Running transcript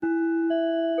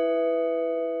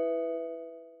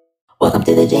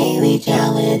Welcome to the Daily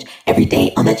Challenge. Every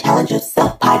day on the Challenge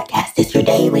Yourself podcast, it's your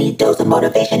daily dose of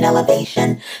motivation,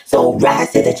 elevation. So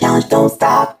rise to the challenge, don't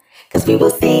stop, because we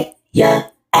will see ya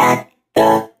at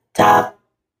the top.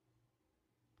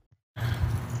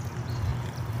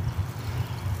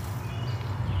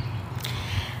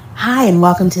 Hi, and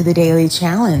welcome to the Daily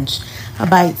Challenge, a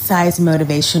bite-sized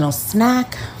motivational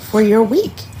snack for your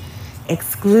week,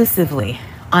 exclusively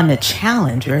on the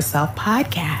Challenge Yourself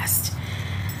podcast.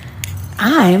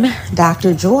 I'm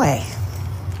Dr. Joy,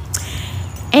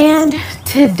 and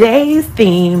today's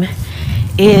theme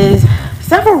is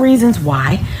several reasons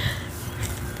why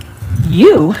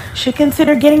you should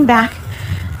consider getting back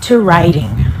to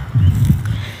writing.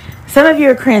 Some of you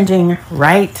are cringing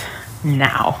right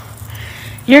now.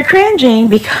 You're cringing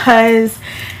because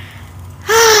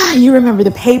you remember the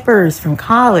papers from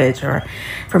college or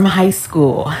from high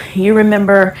school. You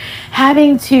remember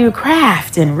having to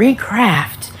craft and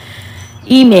recraft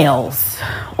emails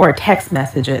or text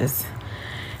messages.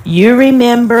 You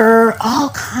remember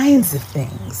all kinds of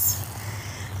things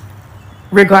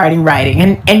regarding writing,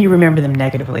 and you remember them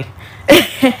negatively.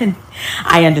 And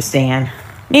I understand.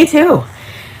 Me too.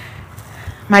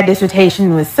 My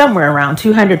dissertation was somewhere around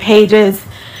 200 pages.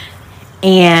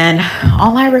 And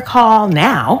all I recall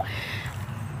now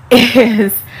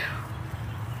is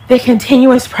the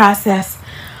continuous process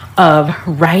of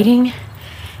writing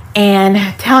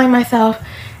and telling myself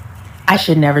I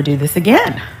should never do this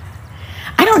again.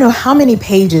 I don't know how many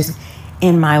pages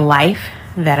in my life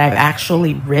that I've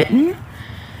actually written,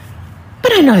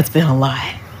 but I know it's been a lot.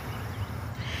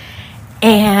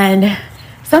 And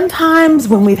sometimes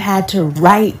when we've had to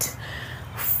write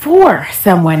for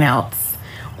someone else,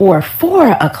 or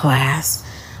for a class,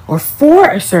 or for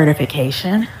a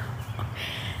certification,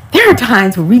 there are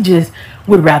times where we just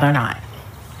would rather not.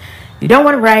 You don't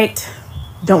want to write,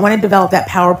 don't want to develop that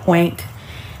PowerPoint,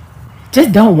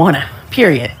 just don't want to,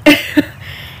 period.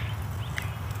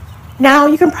 Now,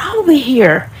 you can probably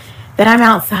hear that I'm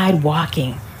outside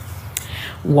walking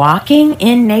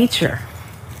in nature.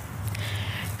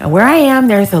 Now, where I am,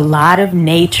 there's a lot of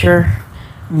nature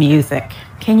music.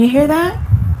 Can you hear that?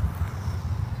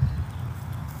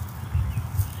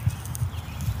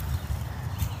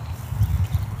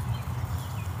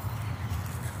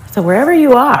 So wherever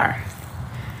you are,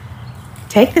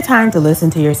 take the time to listen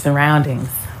to your surroundings.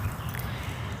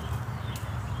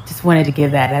 Just wanted to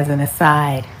give that as an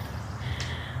aside.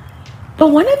 But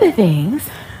one of the things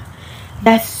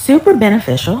that's super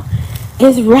beneficial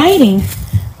is writing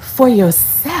for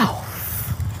yourself.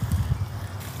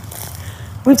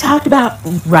 We've talked about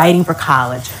writing for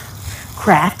college,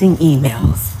 crafting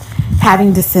emails,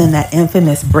 having to send that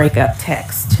infamous breakup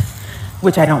text,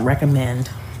 which I don't recommend.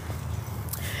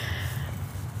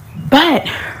 But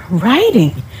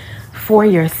writing for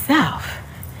yourself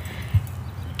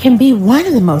can be one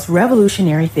of the most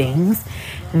revolutionary things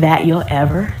that you'll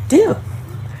ever do.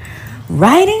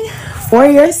 Writing for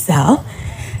yourself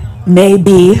may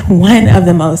be one of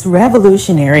the most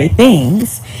revolutionary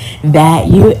things that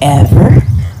you ever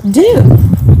do.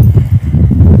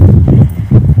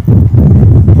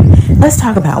 Let's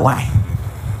talk about why.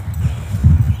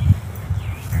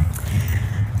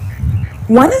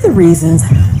 One of the reasons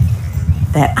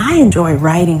that I enjoy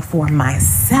writing for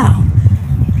myself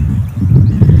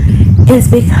is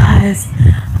because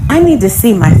I need to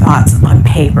see my thoughts on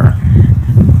paper.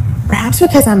 Perhaps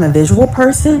because I'm a visual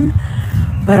person,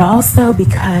 but also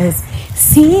because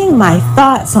seeing my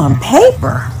thoughts on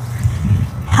paper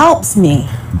helps me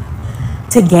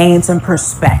to gain some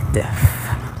perspective.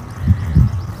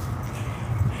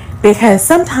 Because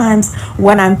sometimes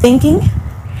what I'm thinking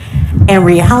and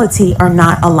reality are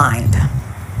not aligned.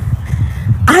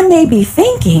 I may be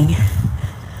thinking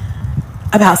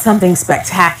about something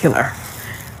spectacular,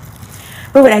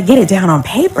 but when I get it down on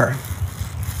paper,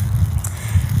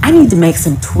 I need to make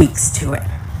some tweaks to it.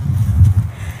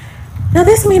 Now,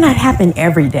 this may not happen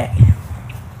every day,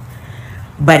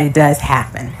 but it does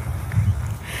happen.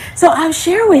 So I'll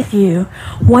share with you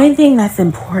one thing that's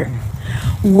important.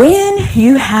 When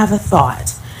you have a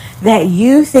thought that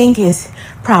you think is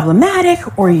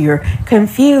problematic, or you're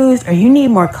confused, or you need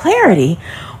more clarity,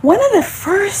 one of the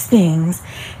first things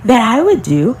that I would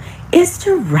do is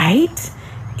to write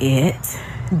it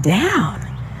down.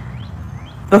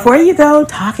 Before you go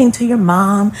talking to your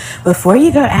mom, before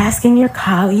you go asking your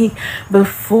colleague,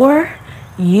 before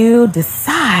you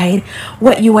decide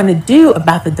what you want to do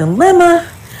about the dilemma,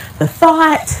 the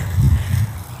thought,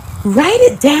 write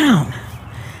it down.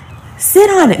 Sit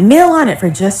on it, mill on it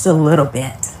for just a little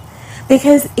bit.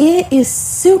 Because it is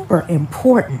super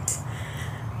important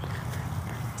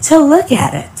to look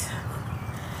at it,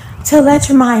 to let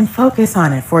your mind focus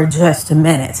on it for just a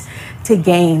minute to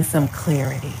gain some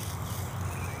clarity.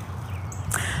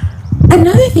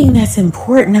 Another thing that's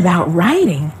important about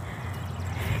writing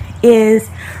is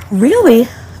really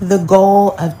the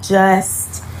goal of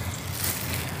just,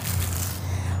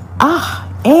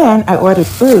 and I ordered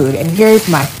food, and here's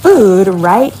my food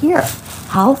right here.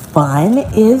 How fun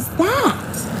is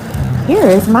that? Here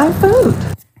is my food.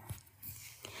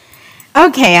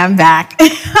 Okay, I'm back.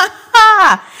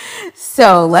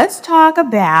 So let's talk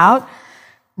about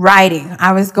writing.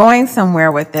 I was going somewhere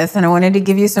with this, and I wanted to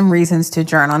give you some reasons to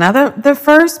journal. Now, the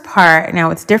first part, now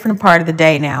it's different part of the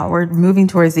day now. We're moving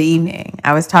towards the evening.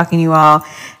 I was talking to you all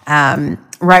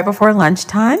right before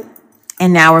lunchtime,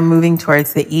 and now we're moving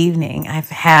towards the evening. I've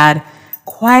had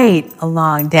quite a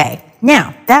long day.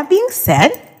 Now, that being said,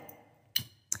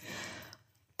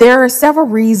 there are several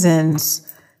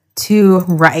reasons to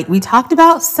write. We talked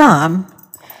about some,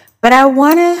 but I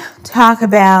want to talk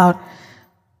about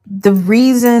the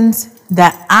reasons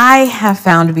that I have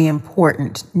found to be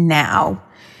important now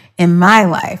in my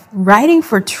life. Writing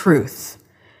for truth,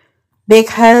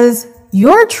 because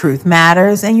your truth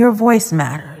matters and your voice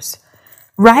matters.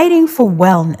 Writing for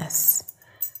wellness,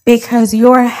 because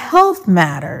your health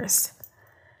matters.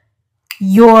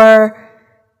 Your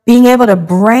being able to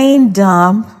brain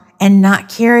dump and not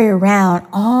carry around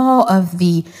all of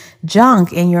the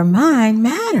junk in your mind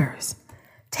matters.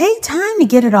 Take time to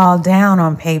get it all down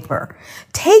on paper.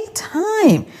 Take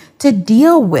time to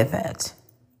deal with it.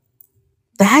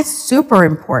 That's super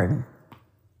important.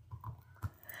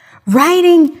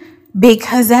 Writing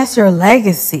because that's your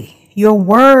legacy, your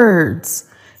words,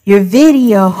 your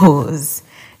videos,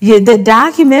 the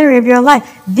documentary of your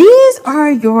life. These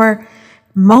are your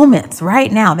moments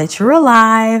right now that you're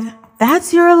alive.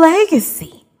 That's your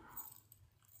legacy.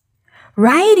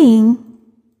 Writing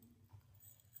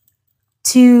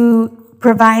to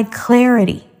provide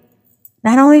clarity,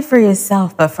 not only for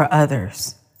yourself, but for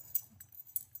others.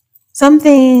 Some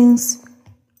things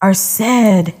are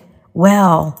said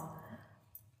well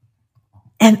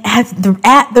and at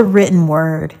the written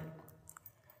word.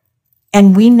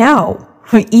 And we know,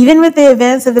 even with the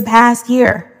events of the past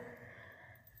year,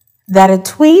 that a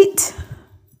tweet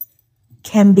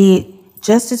can be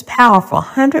just as powerful,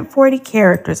 140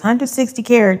 characters, 160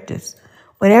 characters,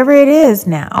 whatever it is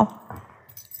now.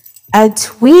 A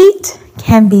tweet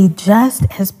can be just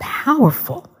as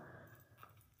powerful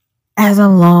as a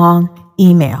long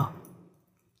email.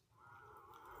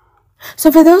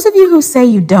 So for those of you who say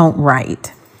you don't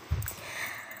write,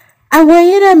 I want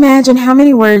you to imagine how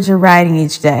many words you're writing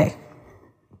each day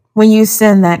when you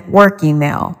send that work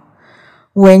email,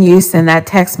 when you send that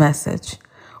text message,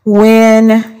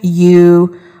 when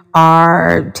you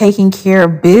are taking care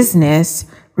of business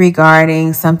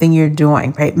regarding something you're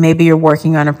doing. Right? Maybe you're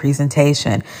working on a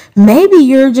presentation. Maybe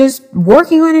you're just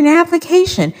working on an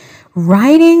application.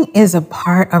 Writing is a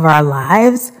part of our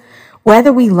lives,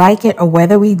 whether we like it or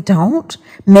whether we don't.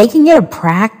 Making it a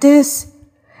practice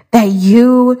that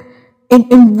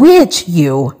in which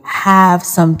you have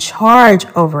some charge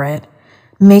over it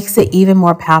makes it even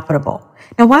more palpable.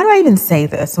 Now, why do I even say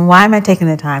this? And why am I taking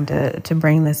the time to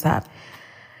bring this up?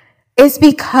 It's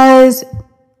because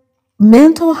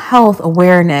mental health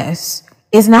awareness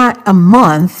is not a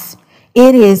month.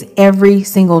 It is every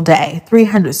single day,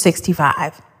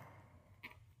 365.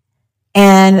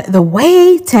 And the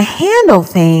way to handle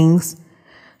things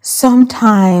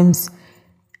sometimes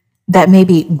that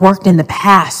maybe worked in the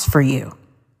past for you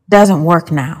doesn't work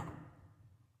now.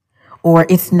 Or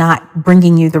it's not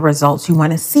bringing you the results you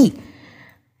want to see.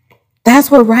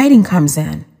 That's where writing comes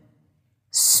in.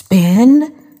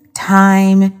 Spend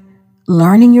time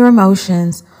learning your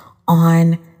emotions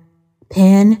on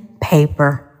pen,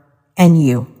 paper, and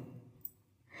you.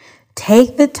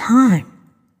 Take the time.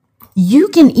 You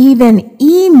can even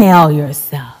email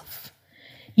yourself.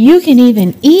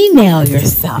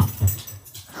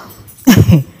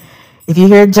 If you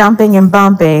hear jumping and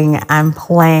bumping, I'm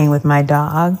playing with my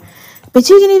dog. But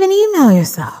you can even email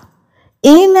yourself.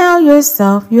 Email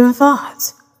yourself your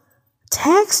thoughts.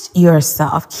 Text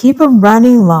yourself. Keep a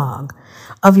running log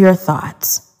of your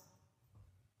thoughts.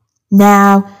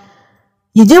 Now,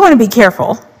 you do want to be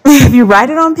careful. If you write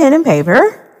it on pen and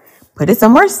paper, put it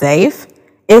somewhere safe.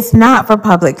 It's not for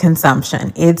public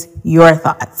consumption. It's your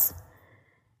thoughts.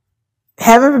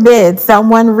 Heaven forbid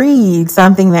someone read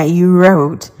something that you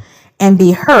wrote and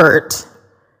be hurt,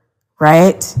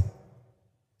 right?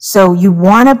 So you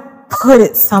want to put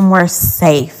it somewhere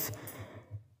safe.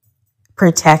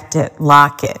 Protect it,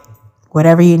 lock it,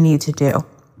 whatever you need to do.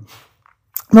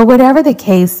 But whatever the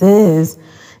case is,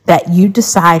 that you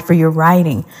decide for your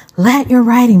writing. Let your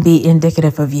writing be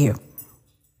indicative of you.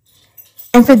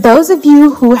 And for those of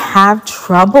you who have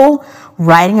trouble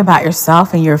writing about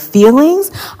yourself and your feelings,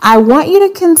 I want you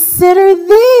to consider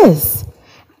this.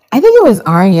 I think it was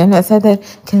R.E.M. that said that,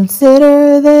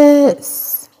 consider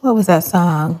this. What was that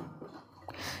song?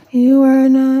 You are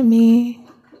not me.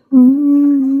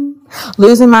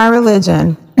 Losing my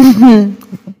religion.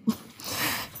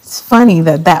 It's funny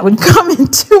that would come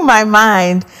into my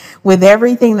mind with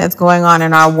everything that's going on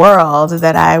in our world,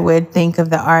 that I would think of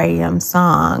the R.E.M.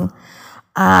 song.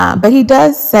 But he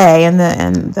does say, and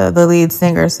the lead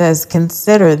singer says,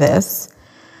 consider this.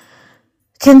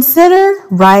 Consider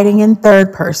writing in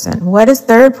third person. What is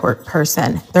third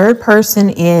person? Third person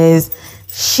is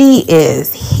she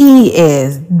is, he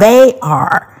is, they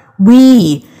are,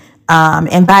 we.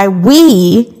 And by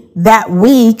we, that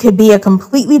we could be a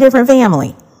completely different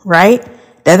family, right?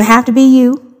 Doesn't have to be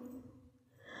you.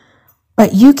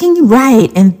 But you can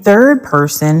write in third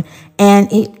person, and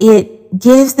it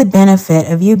gives the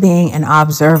benefit of you being an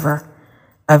observer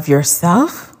of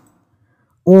yourself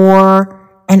or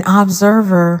an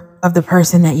observer of the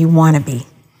person that you want to be,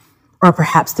 or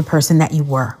perhaps the person that you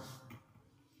were.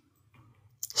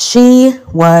 She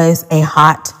was a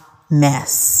hot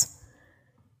mess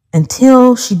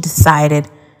until she decided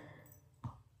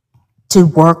to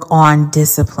work on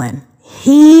discipline.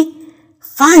 He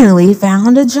finally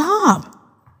found a job.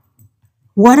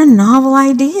 What a novel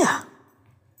idea.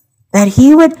 That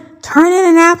he would turn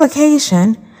in an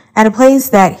application at a place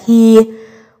that he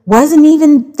wasn't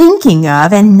even thinking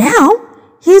of, and now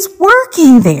he's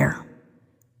working there.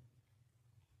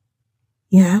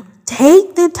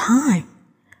 Take the time.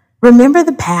 Remember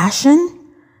the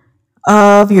passion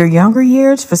of your younger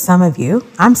years. For some of you,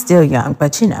 I'm still young,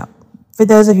 but for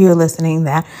those of you listening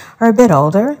that are a bit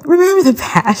older, remember the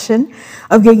passion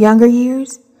of your younger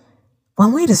years.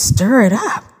 One way to stir it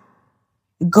up.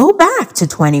 Go back to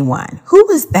 21. Who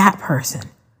was that person?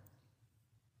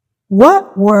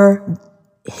 What were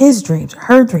his dreams,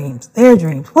 her dreams, their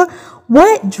dreams?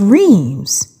 What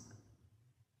dreams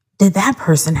did that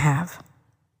person have?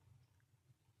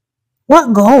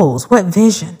 What goals? What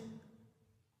vision?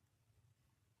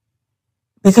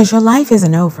 Because your life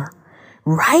isn't over.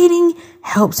 Writing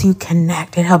helps you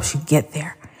connect. It helps you get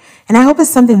there. And I hope it's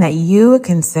something that you would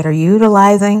consider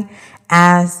utilizing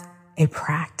as a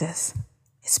practice,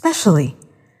 especially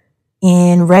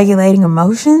in regulating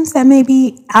emotions that may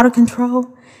be out of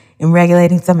control, in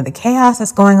regulating some of the chaos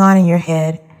that's going on in your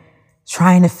head,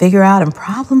 trying to figure out and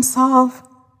problem solve.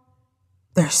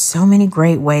 There's so many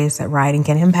great ways that writing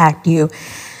can impact you.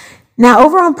 Now,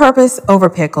 over on Purpose Over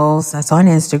Pickles, that's on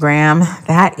Instagram.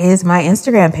 That is my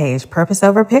Instagram page, Purpose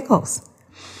Over Pickles.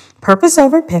 Purpose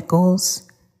Over Pickles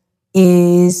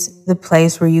is the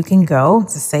place where you can go.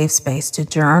 It's a safe space to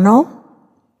journal.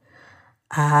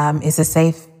 It's a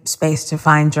safe space to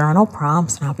find journal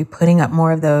prompts, and I'll be putting up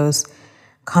more of those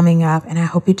coming up. And I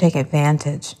hope you take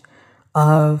advantage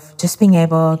of just being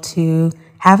able to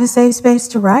have a safe space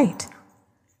to write.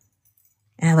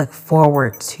 And I look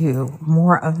forward to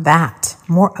more of that,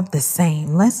 more of the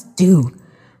same. Let's do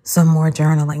some more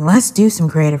journaling. Let's do some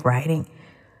creative writing.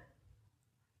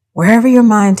 Wherever your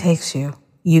mind takes you,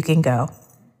 you can go.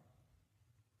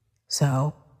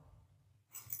 So,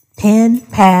 pen,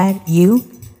 pad, you,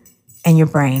 and your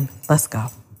brain. Let's go.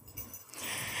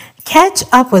 Catch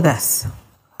up with us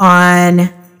on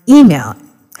email,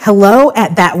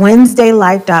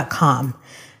 hello@thatwednesdaylife.com.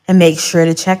 And make sure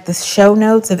to check the show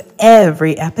notes of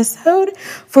every episode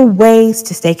for ways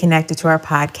to stay connected to our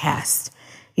podcast.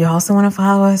 You also want to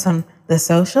follow us on the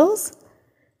socials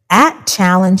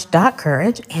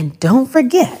 @challenge.courage. And don't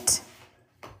forget,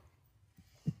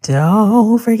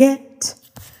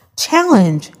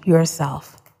 challenge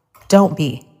yourself. Don't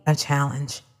be a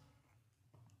challenge.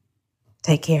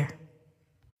 Take care.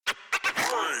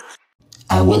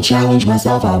 I will challenge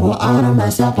myself, I will honor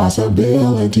myself,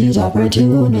 possibilities,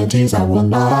 opportunities. I will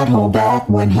not hold back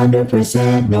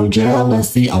 100%, no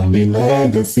jealousy, only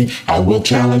legacy. I will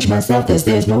challenge myself, cause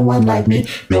there's no one like me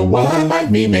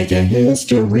making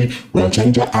history. World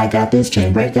changer, I got this,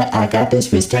 chain breaker, I got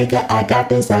this, risk taker, I got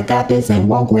this, and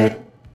won't quit.